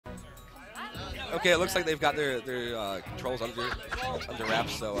Okay, it looks like they've got their controls under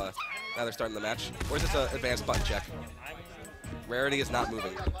wraps, so now they're starting the match. Or is this an advanced button check? Rarity is not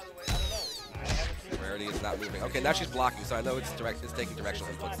moving. Rarity is not moving. Okay, now she's blocking, so I know it's taking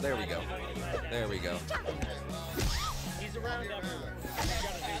directional inputs. There we go. There we go. He's around everywhere.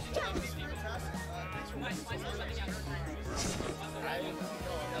 I don't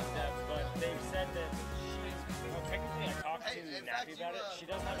know about that, but they've said that technically I talked to Nappy about it. She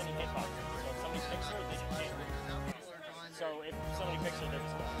doesn't have any hitboxes, so if somebody picks her, they just can't. So if somebody picks her, they're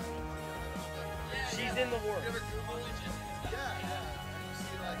just gone. She's in the works.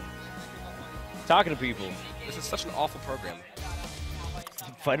 Talking to people. This is such an awful program.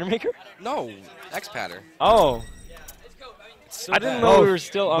 Fighter Maker? No, X-Patter. Oh. So I didn't bad. know we were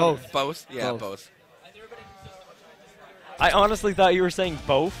still on. Both. Both? Yeah, both. I honestly thought you were saying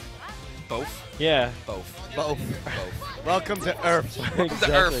both. Both? Yeah. Both. Both. Both. Welcome to Earth. Welcome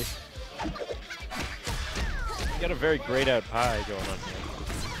to Earth. You got a very grayed out pie going on here.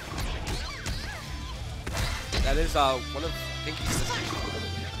 That is one of Pinky's sisters.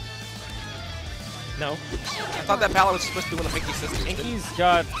 No. I thought that palette was supposed to be one of Pinky's sisters. Pinky's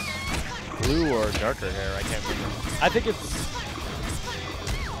got blue or darker hair. I can't remember. I think it's...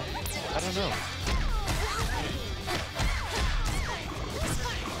 I don't know.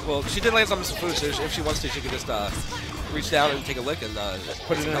 Well, she did land some food, so if she wants to, she could just reach down and take a lick and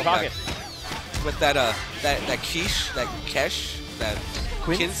put it in her pocket. With that quiche, that kesh, that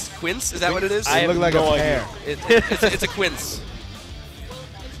quince, is that what it is? I look like a pear. It's a quince.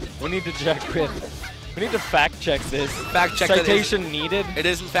 We need to check with. We need to fact check this. Fact check. Citation needed. It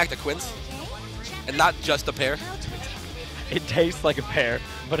is in fact a quince, and not just a pear. It tastes like a pear,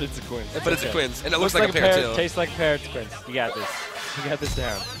 but it's a quince. But it's a quince, and it looks like a pear too. Tastes like a pear. It's a quince. You got this. You got this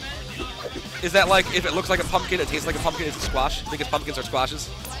down. Is that like if it looks like a pumpkin, it tastes like a pumpkin, it's a squash? Because pumpkins are squashes.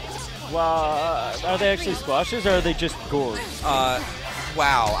 Well, are they actually squashes or are they just gourds?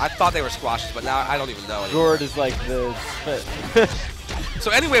 Wow, I thought they were squashes, but now I don't even know anymore. Gourd is like the.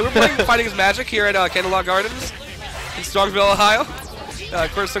 So anyway, we're playing Fighting is Magic here at Canterlot Gardens in Strongville, Ohio.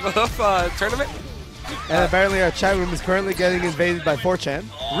 Quarter Circle Hoof tournament. And apparently our chat room is currently getting invaded by 4chan.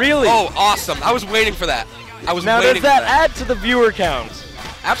 Really? Oh, awesome! I was waiting for that. I was now waiting does that for that. add to the viewer count?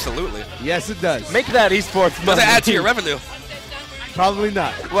 Absolutely. Yes, it does. Make that esports. Does it add to your revenue? Probably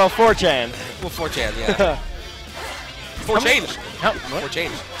not. Well, 4chan. Well, 4chan, yeah. 4 change. How, 4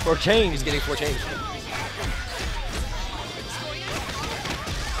 change. 4 change. He's getting 4 change.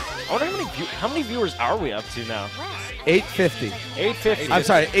 I wonder how many viewers are we up to now? 850. 850. I'm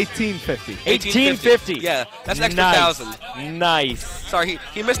sorry, 1850. 1850. Yeah, that's an extra nice. 1,000. Nice. Sorry,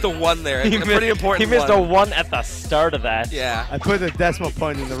 he missed a 1 there. He pretty important. He missed a 1 at the start of that. Yeah. I put a decimal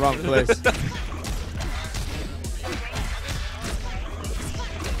point in the wrong place.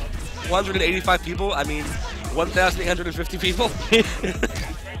 185 people. I mean, 1,850 people.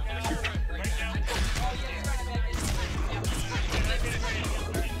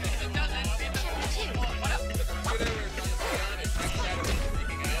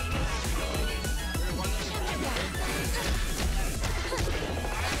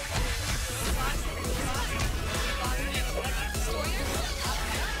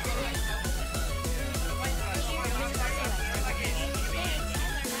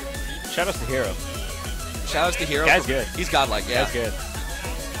 Shout out to Hero. Shout out to Hero. Guy's good. He's godlike, yeah. Guy's good.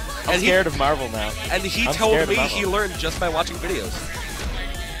 I'm scared of Marvel now. And he told me he learned just by watching videos.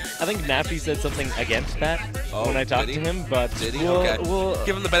 I think Nappy said something against that when I talked to him, but did he? we'll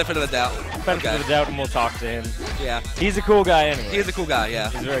give him the benefit of the doubt. Benefit of the doubt, and we'll talk to him. Yeah. He's a cool guy anyway. He is a cool guy, yeah.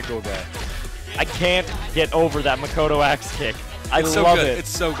 He's a very cool guy. I can't get over that Makoto axe kick. I love love it. it. It's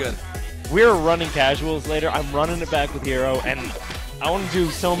so good. We're running casuals later. I'm running it back with Hero, and I want to do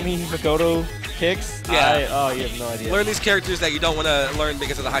so many Makoto kicks. Yeah. Oh, you have no idea. Learn these characters that you don't want to learn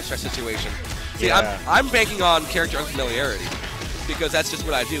because of the high stress situation. See, Yeah. I'm banking on character unfamiliarity because that's just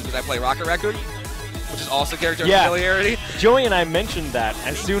what I do because I play Rocket Raccoon, which is also character unfamiliarity. Joey and I mentioned that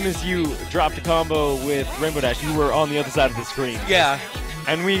as soon as you dropped a combo with Rainbow Dash, you were on the other side of the screen. Yeah.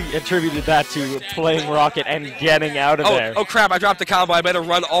 And we attributed that to playing Rocket and getting out of there. Oh crap, I dropped the combo. I better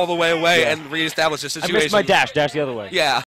run all the way away and reestablish the situation. I missed my dash the other way. Yeah.